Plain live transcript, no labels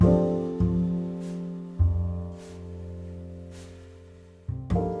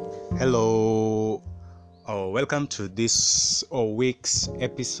Hello, welcome to this week's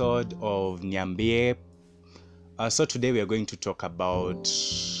episode of Nyambie. So today we are going to talk about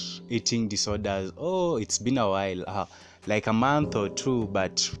eating disorders. It's been a while, like a month or two,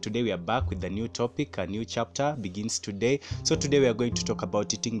 but today we are back with a new topic. A new chapter begins today. So today we are going to talk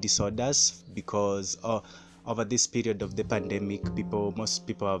about eating disorders because over this period of the pandemic, most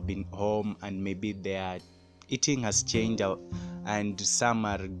people have been home and maybe their eating has changed, and some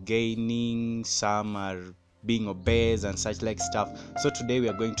are gaining, some are being obese and such like stuff. So today we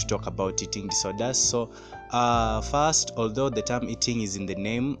are going to talk about eating disorders. So first, although the term eating is in the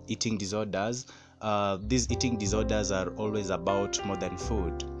name, eating disorders, these eating disorders are always about more than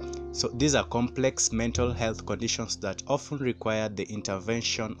food. So these are complex mental health conditions that often require the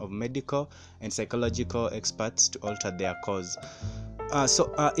intervention of medical and psychological experts to alter their cause.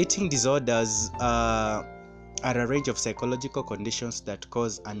 Eating disorders are a range of psychological conditions that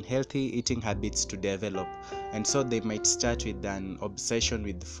cause unhealthy eating habits to develop. And so they might start with an obsession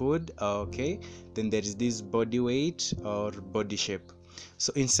with food, then there is this body weight or body shape.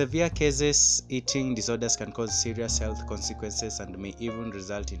 So in severe cases, eating disorders can cause serious health consequences and may even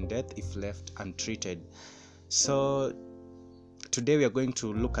result in death if left untreated. So today we are going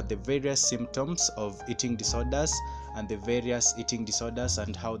to look at the various symptoms of eating disorders and the various eating disorders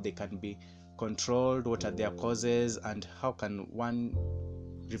and how they can be controlled, what are their causes, and how can one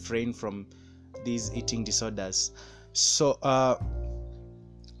refrain from these eating disorders. So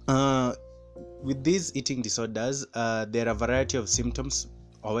with these eating disorders, there are a variety of symptoms.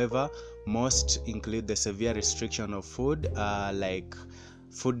 However, most include the severe restriction of food, like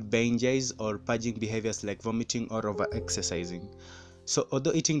food binges or purging behaviors like vomiting or over exercising. So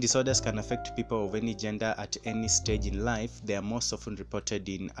although eating disorders can affect people of any gender at any stage in life, they are most often reported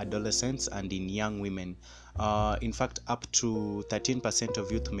in adolescents and in young women. In fact, up to 13%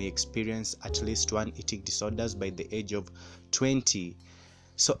 of youth may experience at least one eating disorders by the age of 20.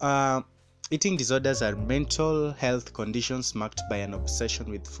 So eating disorders are mental health conditions marked by an obsession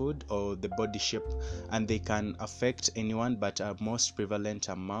with food or the body shape, and they can affect anyone but are most prevalent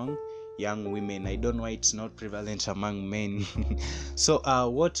among young women. I don't know why it's not prevalent among men. So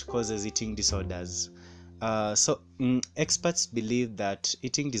what causes eating disorders? Experts believe that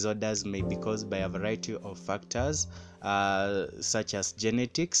eating disorders may be caused by a variety of factors, such as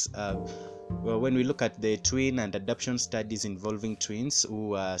genetics. When we look at the twin and adoption studies involving twins who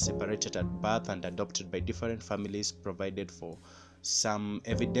were separated at birth and adopted by different families, provided for some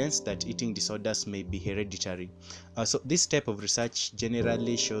evidence that eating disorders may be hereditary. So this type of research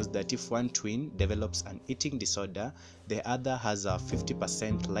generally shows that if one twin develops an eating disorder, the other has a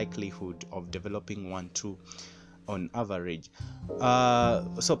 50% likelihood of developing one too, on average.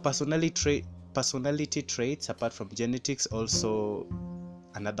 Personality traits apart from genetics also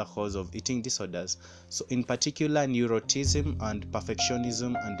another cause of eating disorders. So in particular, neuroticism and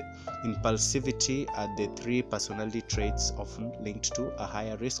perfectionism and impulsivity are the three personality traits often linked to a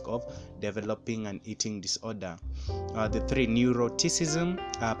higher risk of developing an eating disorder. The three: neuroticism,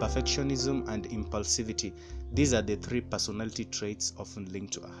 perfectionism, and impulsivity. These are the three personality traits often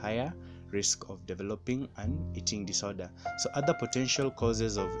linked to a higher risk of developing an eating disorder. So other potential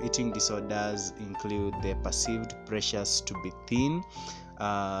causes of eating disorders include the perceived pressures to be thin,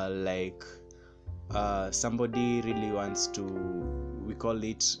 like somebody really wants to, we call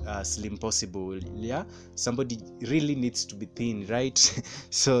it slim possible. Somebody really needs to be thin, right?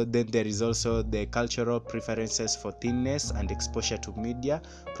 So then there is also the cultural preferences for thinness and exposure to media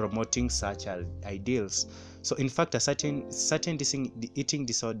promoting such ideals. So in fact, certain eating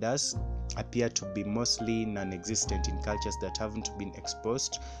disorders appear to be mostly non-existent in cultures that haven't been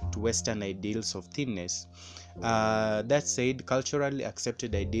exposed to Western ideals of thinness. That said, culturally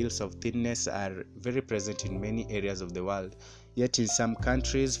accepted ideals of thinness are very present in many areas of the world. Yet in some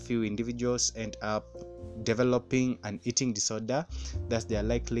countries, few individuals end up developing an eating disorder, thus they are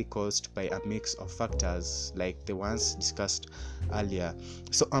likely caused by a mix of factors like the ones discussed earlier.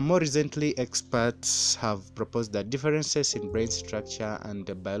 So more recently, experts have proposed that differences in brain structure and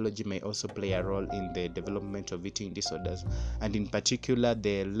biology may also play a role in the development of eating disorders, and in particular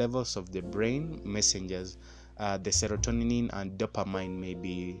the levels of the brain messengers, the serotonin and dopamine may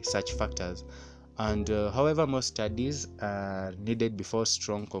be such factors. And however, most studies are needed before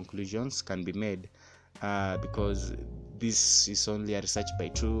strong conclusions can be made, because this is only a research by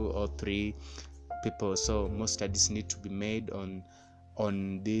 2 or 3 people. So most studies need to be made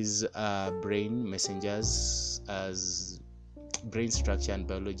on these brain messengers, as brain structure and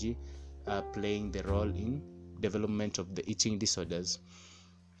biology playing the role in development of the eating disorders.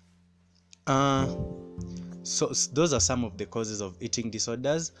 So those are some of the causes of eating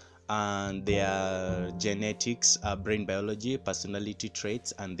disorders. and their genetics, brain biology, personality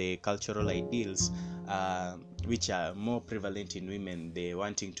traits, and the cultural ideals, which are more prevalent in women. They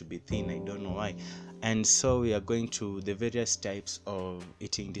wanting to be thin, I don't know why. And so we are going to the various types of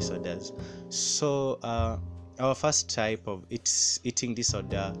eating disorders. So our first type of eating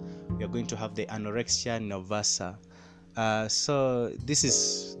disorder, we are going to have the anorexia nervosa. So this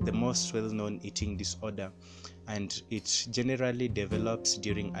is the most well-known eating disorder, and it generally develops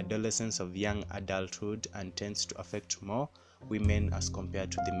during adolescence of young adulthood and tends to affect more women as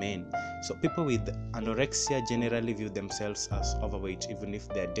compared to the men. So people with anorexia generally view themselves as overweight even if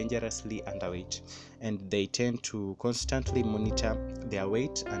they are dangerously underweight, and they tend to constantly monitor their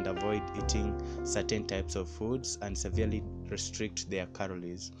weight and avoid eating certain types of foods and severely restrict their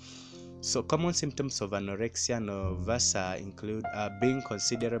calories. So common symptoms of anorexia nervosa include being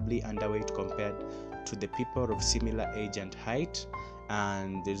considerably underweight compared to the people of similar age and height,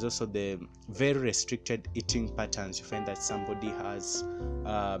 and there's also the very restricted eating patterns. You find that somebody has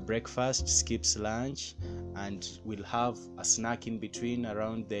breakfast, skips lunch, and will have a snack in between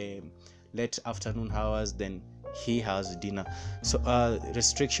around the late afternoon hours, then he has dinner. So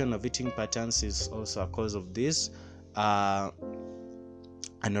restriction of eating patterns is also a cause of this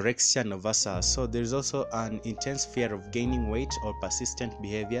anorexia nervosa. So there is also an intense fear of gaining weight or persistent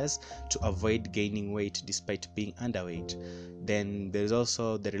behaviors to avoid gaining weight despite being underweight. Then there is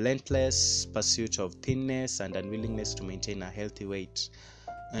also the relentless pursuit of thinness and unwillingness to maintain a healthy weight,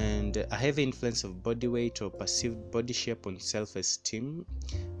 and a heavy influence of body weight or perceived body shape on self-esteem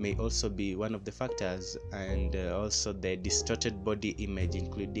may also be one of the factors, and also the distorted body image,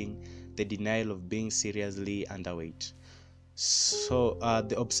 including the denial of being seriously underweight. So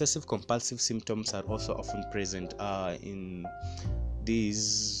the obsessive compulsive symptoms are also often present in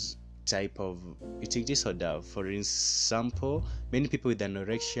these type of eating disorder. For example, many people with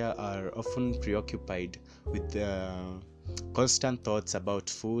anorexia are often preoccupied with constant thoughts about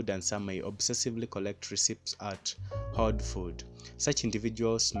food, and some may obsessively collect receipts at hoard food. Such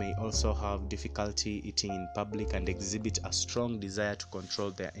individuals may also have difficulty eating in public and exhibit a strong desire to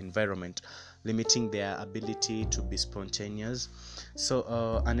control their environment, limiting their ability to be spontaneous. So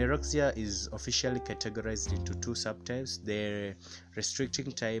anorexia is officially categorized into two subtypes: the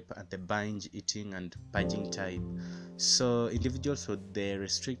restricting type and the binge eating and purging type. So individuals with the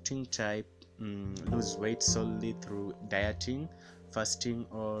restricting type lose weight solely through dieting, fasting,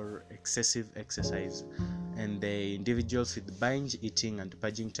 or excessive exercise, and the individuals with binge eating and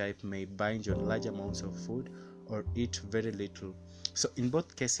purging type may binge on large amounts of food or eat very little. So in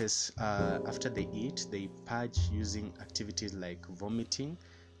both cases, after they eat, they purge using activities like vomiting,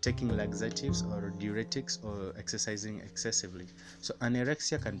 taking laxatives or diuretics, or exercising excessively. So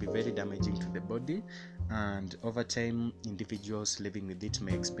anorexia can be very damaging to the body, and over time individuals living with it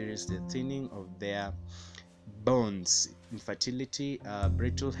may experience the thinning of their bones, infertility,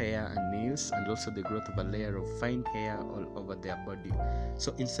 brittle hair and nails, and also the growth of a layer of fine hair all over their body.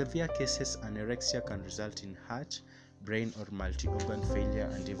 So in severe cases, anorexia can result in heart, brain, or multi-organ failure,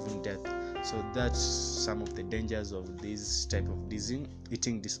 and even death. So that's some of the dangers of this type of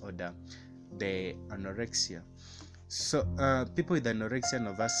eating disorder, the anorexia. So people with anorexia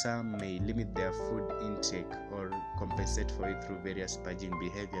nervosa may limit their food intake or compensate for it through various purging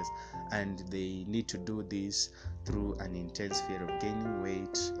behaviors, and they need to do this through an intense fear of gaining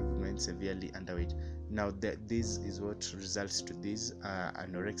weight even when severely underweight. Now this is what results to this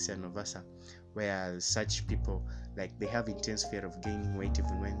anorexia nervosa, where such people, like, they have intense fear of gaining weight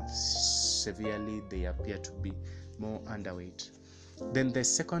even when severely they appear to be more underweight. Then the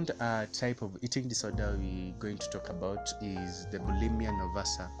second type of eating disorder we're going to talk about is the bulimia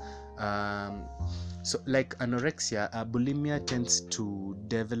nervosa. So like anorexia, bulimia tends to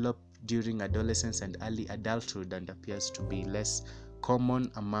develop during adolescence and early adulthood and appears to be less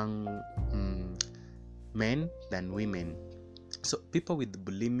common among men than women. So people with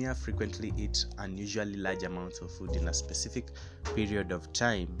bulimia frequently eat unusually large amounts of food in a specific period of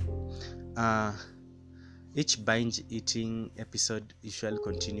time. Each binge eating episode usually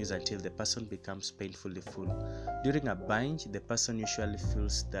continues until the person becomes painfully full. During a binge, the person usually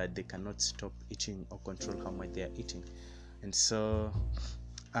feels that they cannot stop eating or control how much they are eating. And so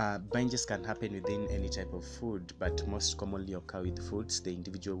binges can happen within any type of food, but most commonly occur with foods the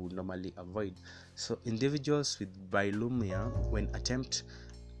individual would normally avoid. So individuals with bulimia, when attempt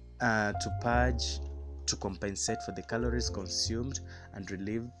to purge to compensate for the calories consumed and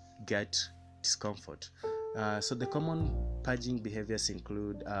relieve gut discomfort. So the common purging behaviors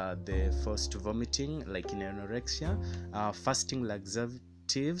include the forced vomiting, like in anorexia, fasting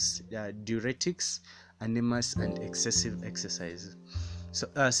laxatives, diuretics, enemas, and excessive exercise. So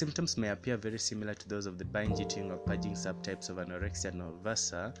symptoms may appear very similar to those of the binge eating or purging subtypes of anorexia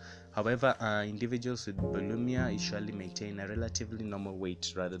nervosa. However, individuals with bulimia usually maintain a relatively normal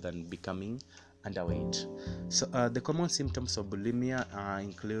weight rather than becoming underweight. So the common symptoms of bulimia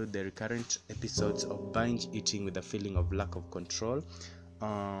include the recurrent episodes of binge eating with a feeling of lack of control,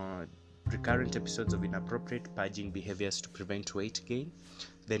 recurrent episodes of inappropriate purging behaviors to prevent weight gain.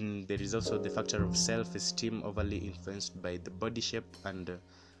 Then there is also the factor of self-esteem overly influenced by the body shape and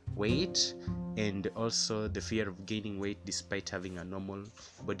weight, and also the fear of gaining weight despite having a normal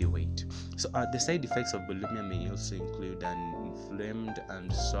body weight. So the side effects of bulimia may also include an inflamed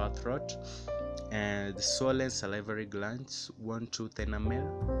and sore throat, and swollen salivary glands, worn-tooth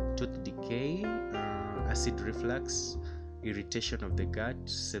enamel, tooth decay, acid reflux, irritation of the gut,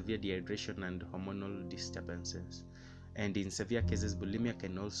 severe dehydration, and hormonal disturbances. And in severe cases, bulimia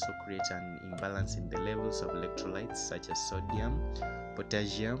can also create an imbalance in the levels of electrolytes such as sodium,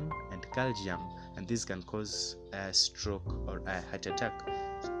 potassium, and calcium, and this can cause a stroke or a heart attack,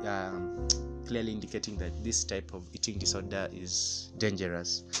 clearly indicating that this type of eating disorder is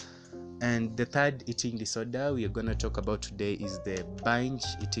dangerous. And the third eating disorder we are going to talk about today is the binge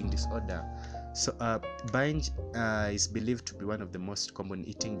eating disorder. So binge is believed to be one of the most common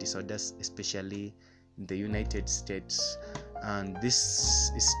eating disorders, especially in the United States, and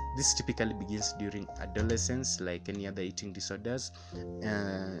this typically begins during adolescence, like any other eating disorders,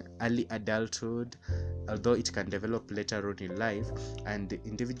 early adulthood, although it can develop later on in life. And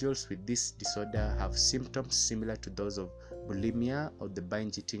individuals with this disorder have symptoms similar to those of bulimia or the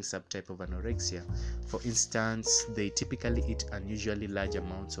binge eating subtype of anorexia. For instance, they typically eat unusually large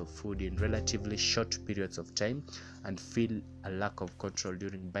amounts of food in relatively short periods of time and feel a lack of control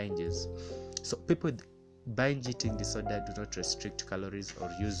during binges. So people with binge eating disorder do not restrict calories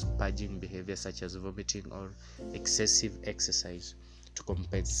or use purging behavior such as vomiting or excessive exercise to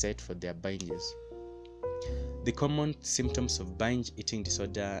compensate for their binges. The common symptoms of binge eating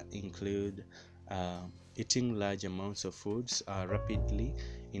disorder include eating large amounts of foods rapidly,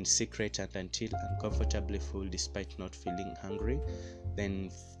 in secret, and until uncomfortably full despite not feeling hungry.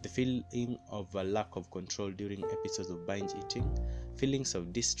 Then the feeling of a lack of control during episodes of binge eating, feelings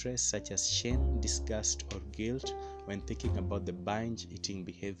of distress such as shame, disgust, or guilt when thinking about the binge eating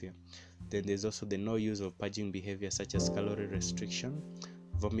behavior. Then there's also the no use of purging behavior such as calorie restriction,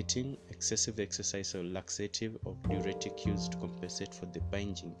 vomiting, excessive exercise, or laxative or diuretic use to compensate for the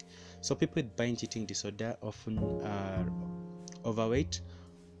binging. So people with binge eating disorder often are overweight,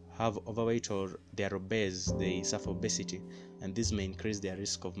 have overweight, or they are obese. They suffer obesity, and this may increase their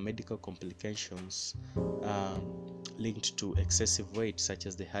risk of medical complications linked to excessive weight, such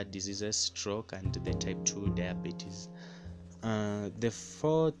as the heart diseases, stroke, and the type 2 diabetes. The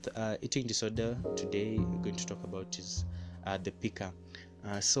fourth eating disorder today we're going to talk about is the pica.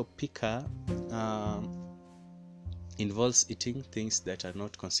 So pica involves eating things that are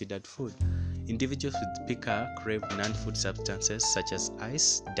not considered food. Individuals with pica crave non-food substances such as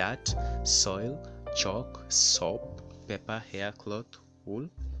ice, dirt, soil, chalk, soap, pepper, hair cloth, wool,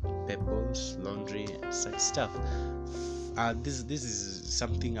 pebbles, laundry, and such stuff. This is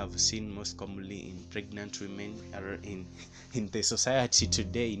something I've seen most commonly in pregnant women in the society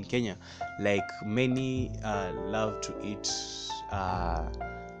today in Kenya. Like many love to eat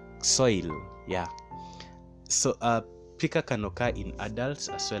soil. Yeah. So pica can occur in adults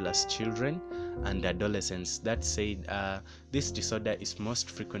as well as children and adolescents. That said, this disorder is most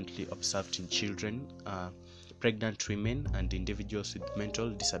frequently observed in children, pregnant women, and individuals with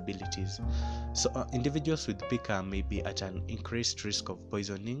mental disabilities. So individuals with pica may be at an increased risk of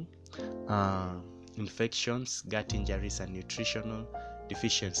poisoning, infections, gut injuries, and nutritional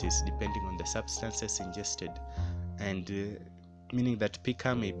deficiencies depending on the substances ingested, and meaning that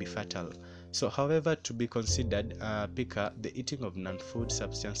pica may be fatal. So however, to be considered pica, the eating of non-food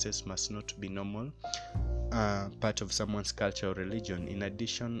substances must not be normal part of someone's culture or religion. In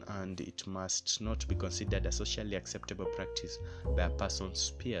addition, and it must not be considered a socially acceptable practice by a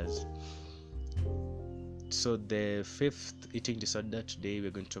person's peers. So the fifth eating disorder today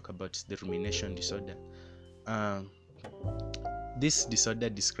we're going to talk about is the rumination disorder. This disorder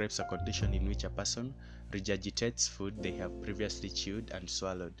describes a condition in which a person regurgitates food they have previously chewed and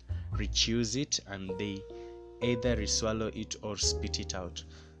swallowed, rechews it, and they either reswallow it or spit it out.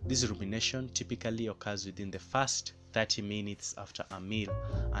 This rumination typically occurs within the first 30 minutes after a meal.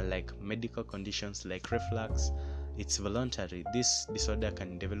 Unlike medical conditions like reflux, it's voluntary. This disorder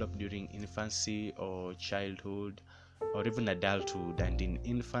can develop during infancy or childhood or even adulthood, and in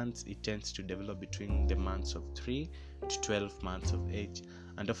infants it tends to develop between the months of 3 to 12 months of age.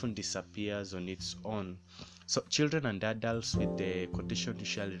 and often disappears on its own. So children and adults with the condition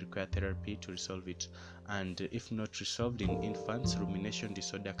usually require therapy to resolve it, and if not resolved in infants, rumination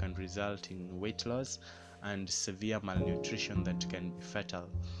disorder can result in weight loss and severe malnutrition that can be fatal.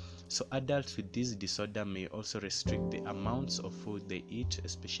 So adults with this disorder may also restrict the amounts of food they eat,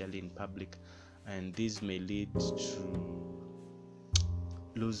 especially in public, and this may lead to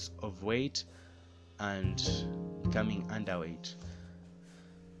loss of weight and becoming underweight.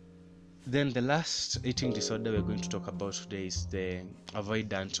 Then the last eating disorder we're going to talk about today is the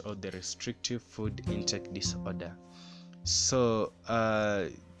avoidant or the restrictive food intake disorder. So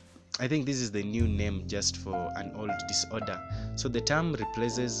I think this is the new name just for an old disorder. So the term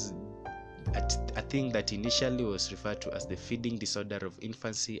replaces a thing that initially was referred to as the feeding disorder of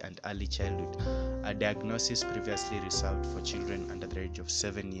infancy and early childhood, a diagnosis previously reserved for children under the age of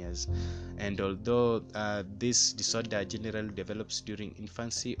 7 years. And although this disorder generally develops during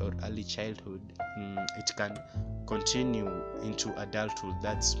infancy or early childhood, it can continue into adulthood.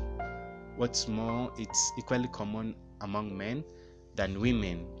 That's what's more, it's equally common among men than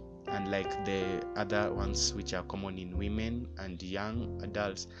women, unlike the other ones which are common in women and young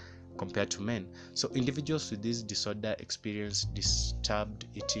adults compared to men. So individuals with this disorder experience disturbed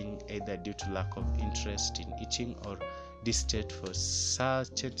eating, either due to lack of interest in eating or distaste for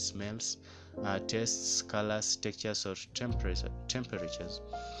certain smells, tastes, colors, textures, or temperatures.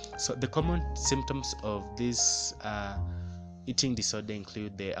 So the common symptoms of this eating disorder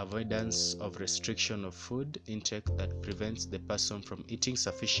include the avoidance of restriction of food intake that prevents the person from eating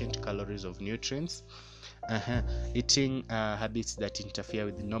sufficient calories of nutrients, eating habits that interfere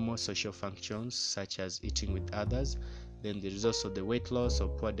with normal social functions such as eating with others. Then there is also the weight loss or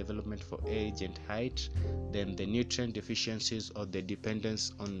poor development for age and height. Then the nutrient deficiencies or the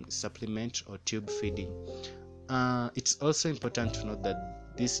dependence on supplement or tube feeding. It's also important to note that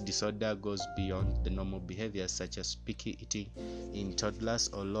this disorder goes beyond the normal behaviors such as picky eating in toddlers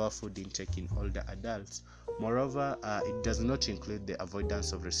or lower food intake in older adults. Moreover, it does not include the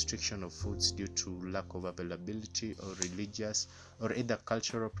avoidance of restriction of foods due to lack of availability or religious or other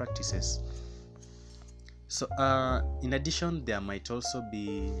cultural practices. So in addition, there might also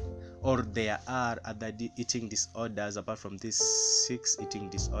be, or there are other eating disorders apart from these 6 eating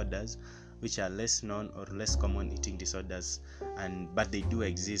disorders, which are less known or less common eating disorders, but they do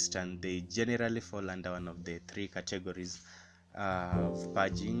exist, and they generally fall under one of the 3 categories of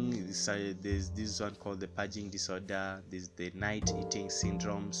purging. So there's this one called the purging disorder. There's the night eating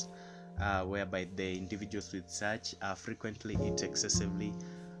syndromes, whereby the individuals with such frequently eat excessively,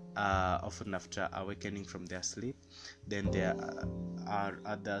 often after awakening from their sleep. Then there are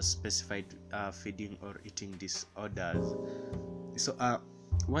other specified feeding or eating disorders. So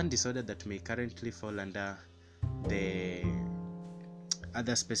one disorder that may currently fall under the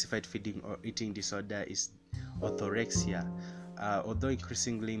other specified feeding or eating disorder is orthorexia. Although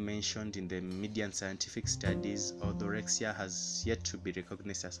increasingly mentioned in the media and scientific studies, orthorexia has yet to be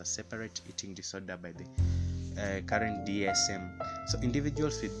recognized as a separate eating disorder by the current DSM. So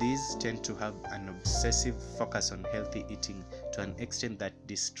individuals with these tend to have an obsessive focus on healthy eating to an extent that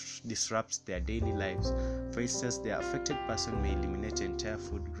disrupts their daily lives. For instance, the affected person may eliminate entire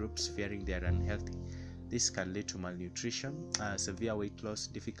food groups fearing they are unhealthy. This can lead to malnutrition, severe weight loss,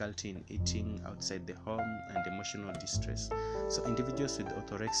 difficulty in eating outside the home, and emotional distress. So individuals with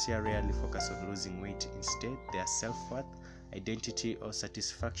orthorexia rarely focus on losing weight. Instead, their self-worth, identity, or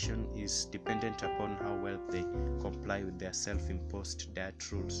satisfaction is dependent upon how well they comply with their self-imposed diet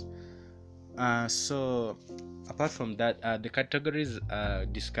rules. So apart from that, the categories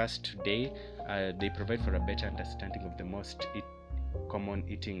discussed today, they provide for a better understanding of the most common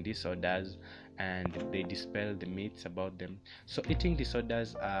eating disorders, and they dispel the myths about them. So eating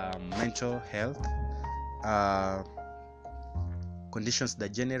disorders are mental health conditions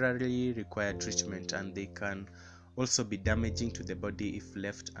that generally require treatment, and they can also be damaging to the body if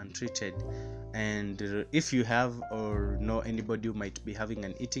left untreated. And if you have or know anybody who might be having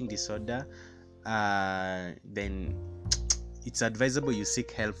an eating disorder, then it's advisable you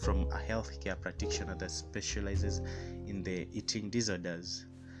seek help from a healthcare practitioner that specializes in the eating disorders.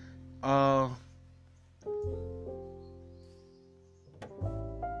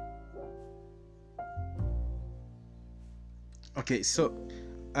 Okay, so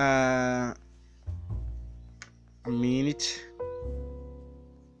a minute.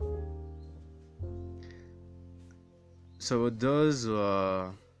 So those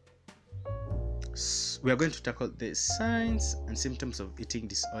we are going to tackle the signs and symptoms of eating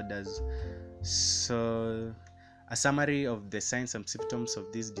disorders. So A summary of the signs and symptoms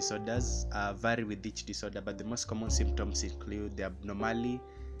of these disorders vary with each disorder, but the most common symptoms include the abnormally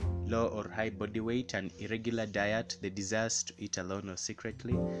low or high body weight, an irregular diet, the desires to eat alone or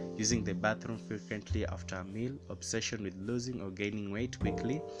secretly, using the bathroom frequently after a meal, obsession with losing or gaining weight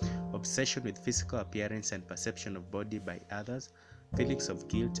quickly, obsession with physical appearance and perception of body by others, feelings of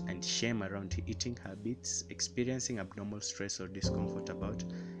guilt and shame around eating habits, experiencing abnormal stress or discomfort about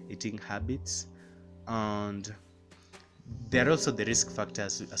eating habits, and there are also the risk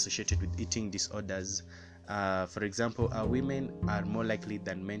factors associated with eating disorders. For example, women are more likely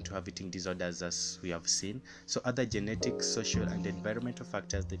than men to have eating disorders, as we have seen. So other genetic, social, and environmental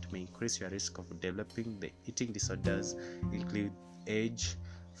factors that may increase your risk of developing the eating disorders include age,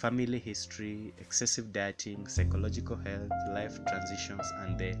 family history, excessive dieting, psychological health, life transitions,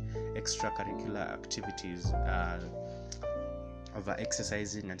 and the extracurricular activities of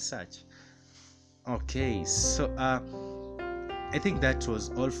exercising and such. Okay, so I think that was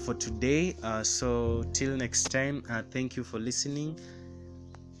all for today. So till next time, thank you for listening.